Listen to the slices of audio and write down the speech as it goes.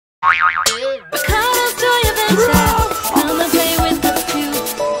Ricardos, do your best. Come and play with us too.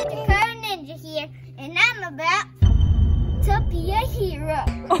 Ricardo Ninja here, and I'm about to be a hero.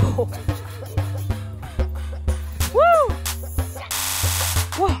 Oh. Woo!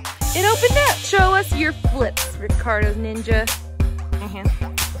 Whoa, it opened up. Show us your flips, Ricardo Ninja.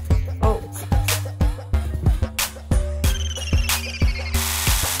 Oh.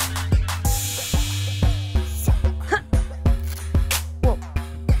 Whoa.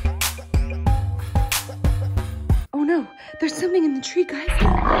 Oh no, there's something in the tree, guys.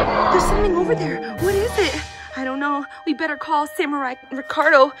 There's something over there. What is it? I don't know. We better call Samurai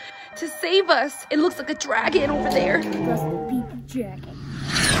Ricardo to save us. It looks like a dragon over there. That's the baby dragon.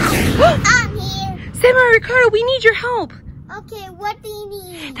 I'm here. Samurai Ricardo, we need your help. Okay, what do you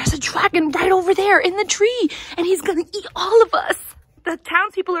need? There's a dragon right over there in the tree, and he's gonna eat all of us. The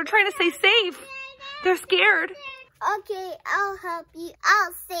townspeople are trying to stay safe. They're scared. Okay, I'll help you.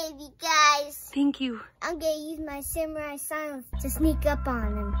 I'll save you guys. Thank you. I'm gonna use my samurai silence to sneak up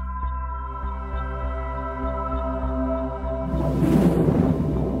on him.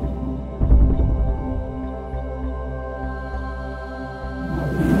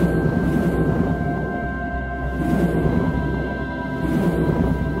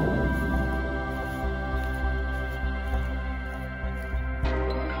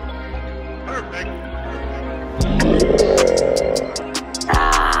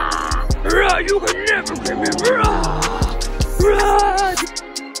 You can never get me. Run!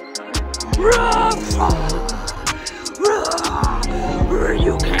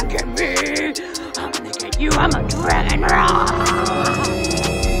 You can't get me. I'm gonna get you. I'm a dragon.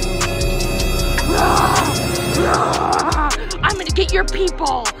 I'm gonna get your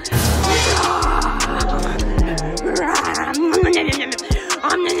people.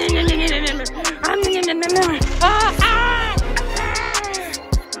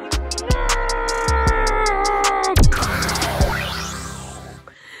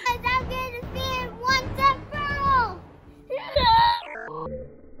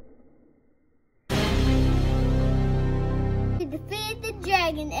 Defeated the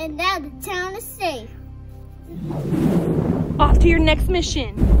dragon, and now the town is safe. Off to your next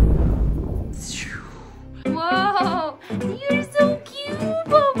mission. Whoa, you're so cute,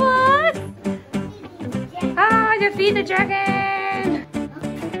 Bubba. Ah, defeat the dragon.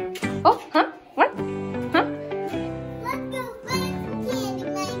 Oh, huh? What? Huh? Let's go find some candy,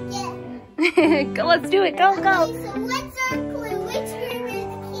 Micah. Go, let's do it. Go, go. Okay, so what's our clue? Which room is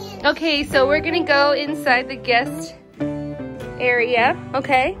the candy? Okay, so we're gonna go inside the guest area,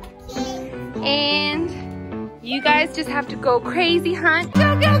 okay? Okay. And you guys just have to go crazy hunt.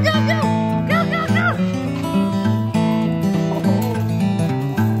 Go, go, go, go! Go, go, go!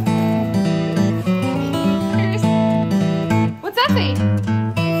 What's that thing?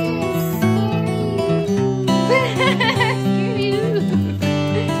 Scary you.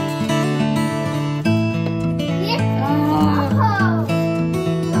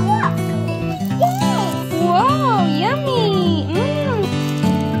 Whoa, yummy!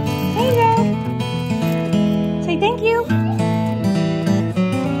 There you go. Say thank you.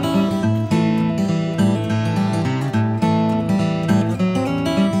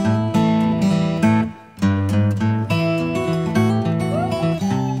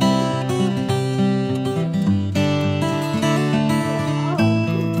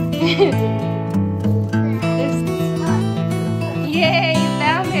 Yay, you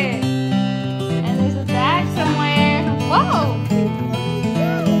found it. And there's a bag somewhere. Whoa!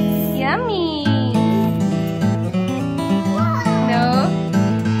 Yummy! No?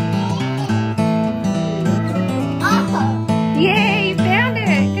 Yay, you found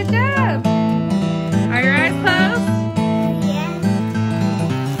it! Good job! Are your eyes closed? Yeah.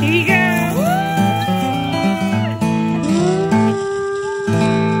 Here you